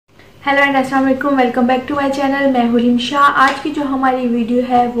Hello and अस्सलाम वालेकुम, welcome back to my channel. मैं हूं हिमशा। आज की जो हमारी वीडियो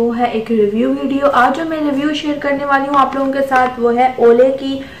है वो है एक रिव्यू वीडियो। आज जो मैं रिव्यू शेयर करने वाली हूँ आप लोगों के साथ वो है ओले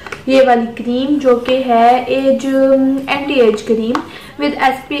की ये वाली क्रीम, जो कि है anti as cream with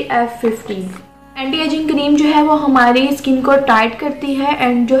SPF 15। Anti ageing cream जो है वो हमारी स्किन को टाइट करती है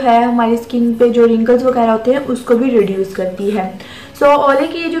एंड जो है हमारी स्किन पे जो रिंकल्स वगैरह होते हैं उसको भी रिड्यूस करती है। सो ओले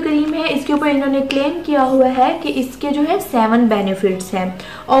की ये जो क्रीम है इसके ऊपर इन्होंने क्लेम किया हुआ है कि इसके जो है 7 बेनिफिट्स हैं।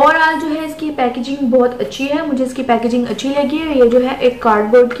 ओवरऑल जो है इसकी पैकेजिंग बहुत अच्छी है, मुझे इसकी पैकेजिंग अच्छी लगी है। ये जो है एक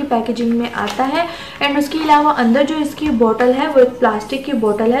कार्डबोर्ड की पैकेजिंग में आता है एंड उसके अलावा अंदर जो इसकी बोतल है वो एक प्लास्टिक की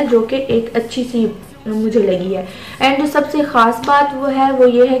बोतल है जो कि एक अच्छी सी मुझे लगी है। एंड जो सबसे ख़ास बात वो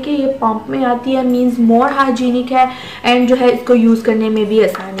ये है कि ये पंप में आती है, मींस मोर हाइजीनिक है एंड जो है इसको यूज़ करने में भी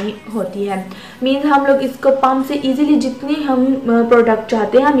आसानी होती है। मींस हम लोग इसको पंप से इजीली जितनी हम प्रोडक्ट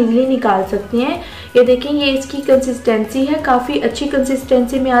चाहते हैं हम इजीली निकाल सकते हैं। ये देखें, ये इसकी कंसिस्टेंसी है, काफ़ी अच्छी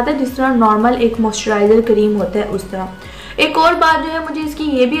कंसिस्टेंसी में आता है, जिस तरह नॉर्मल एक मॉइस्चराइज़र क्रीम होता है उस तरह। एक और बात जो है मुझे इसकी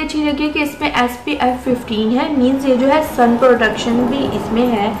ये भी अच्छी लगी कि इसमें SPF 15 है, मींस ये जो है सन प्रोटेक्शन भी इसमें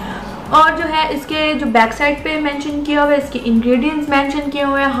है। और जो है इसके जो बैक साइड पे मेंशन किया हुआ है, इसके इंग्रेडिएंट्स मेंशन किए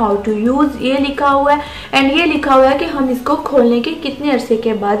हुए हैं, हाउ टू यूज़ ये लिखा हुआ है एंड ये लिखा हुआ है कि हम इसको खोलने के कितने अरसे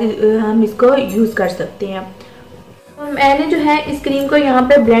के बाद हम इसको यूज़ कर सकते हैं। मैंने जो है इस क्रीम को यहाँ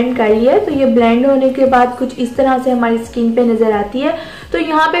पे ब्लेंड कर लिया है, तो ये ब्लेंड होने के बाद कुछ इस तरह से हमारी स्किन पे नज़र आती है। तो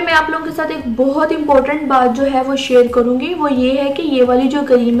यहाँ पे मैं आप लोगों के साथ एक बहुत इंपॉर्टेंट बात जो है वो शेयर करूँगी, वो ये है कि ये वाली जो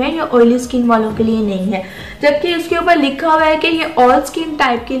क्रीम है ये ऑयली स्किन वालों के लिए नहीं है, जबकि इसके ऊपर लिखा हुआ है कि ये ऑल स्किन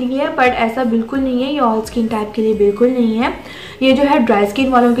टाइप के लिए है, बट ऐसा बिल्कुल नहीं है। ये ऑल स्किन टाइप के लिए बिल्कुल नहीं है, ये जो है ड्राई स्किन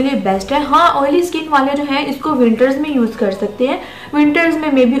वालों के लिए बेस्ट है। हाँ, ऑयली स्किन वाले जो हैं इसको विंटर्स में यूज़ कर सकते हैं, विंटर्स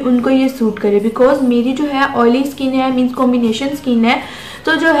में मे बी उनको ये सूट करे, बिकॉज मेरी जो है ऑयली स्किन है, मीन्स कॉम्बिनेशन स्किन है।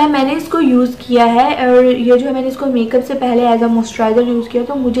 तो जो है मैंने इसको यूज़ किया है और ये जो है मैंने इसको मेकअप से पहले एज अ मॉइस्चराइज़र यूज़ किया,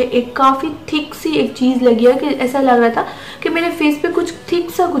 तो मुझे एक काफ़ी थिक सी एक चीज़ लगी है कि ऐसा लग रहा था कि मेरे फेस पे कुछ थिक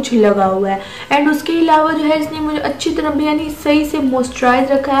सा कुछ लगा हुआ है। एंड उसके अलावा जो है इसने मुझे अच्छी तरह भी यानी सही से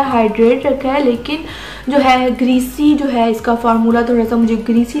मॉइस्चराइज रखा है, हाइड्रेट रखा है, लेकिन जो है ग्रीसी जो है इसका फार्मूला थोड़ा सा मुझे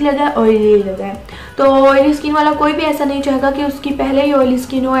ग्रीसी लगा है, ऑयली लगा है। तो ऑयली स्किन वाला कोई भी ऐसा नहीं चाहेगा कि उसकी पहले ही ऑयली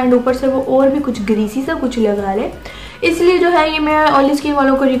स्किन हो एंड ऊपर से वो और भी कुछ ग्रीसी सा कुछ लगा ले, इसलिए जो है ये मैं ऑयली स्किन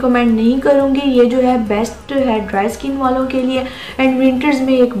वालों को रिकमेंड नहीं करूँगी। ये जो है बेस्ट है ड्राई स्किन वालों के लिए एंड विंटर्स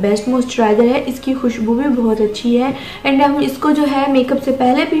में एक बेस्ट मॉइस्चराइज़र है। इसकी खुशबू भी बहुत अच्छी है एंड हम इसको जो है मेकअप से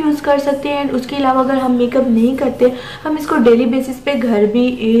पहले भी यूज़ कर सकते हैं एंड उसके अलावा अगर हम मेकअप नहीं करते हम इसको डेली बेसिस पे घर भी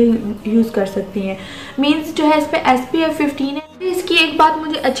यूज़ कर सकते हैं। मीन्स जो है इस पर SPF 15 है। इसकी एक बात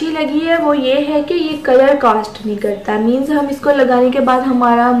मुझे अच्छी लगी है वो ये है कि ये कलर कास्ट नहीं करता, मीन्स हम इसको लगाने के बाद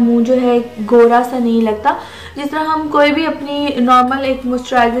हमारा मुंह जो है गोरा सा नहीं लगता। जिस तरह हम कोई भी अपनी नॉर्मल एक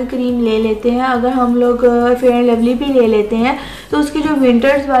मॉइस्चराइज़र क्रीम ले लेते हैं, अगर हम लोग फेयर एंड लवली भी ले लेते हैं तो उसकी जो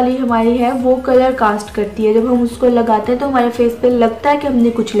विंटर्स वाली हमारी है वो कलर कास्ट करती है। जब हम उसको लगाते हैं तो हमारे फेस पे लगता है कि हमने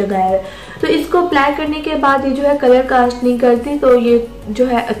कुछ लगाया है, तो इसको अप्लाई करने के बाद ये जो है कलर कास्ट नहीं करती, तो ये जो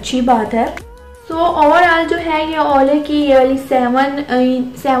है अच्छी बात है। तो ओवरऑल जो है ये ओले की ये वाली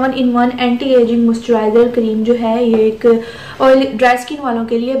 7 in 1 anti ageing moisturiser cream जो है ये एक ऑयली ड्राई स्किन वालों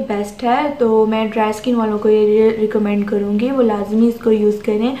के लिए बेस्ट है। तो मैं ड्राई स्किन वालों को ये रिकमेंड करूँगी, वो लाजमी इसको यूज़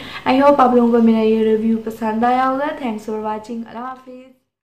करें। आई होप आप लोगों को मेरा ये रिव्यू पसंद आया होगा। Thanks for watching. अल्लाह हाफिज़।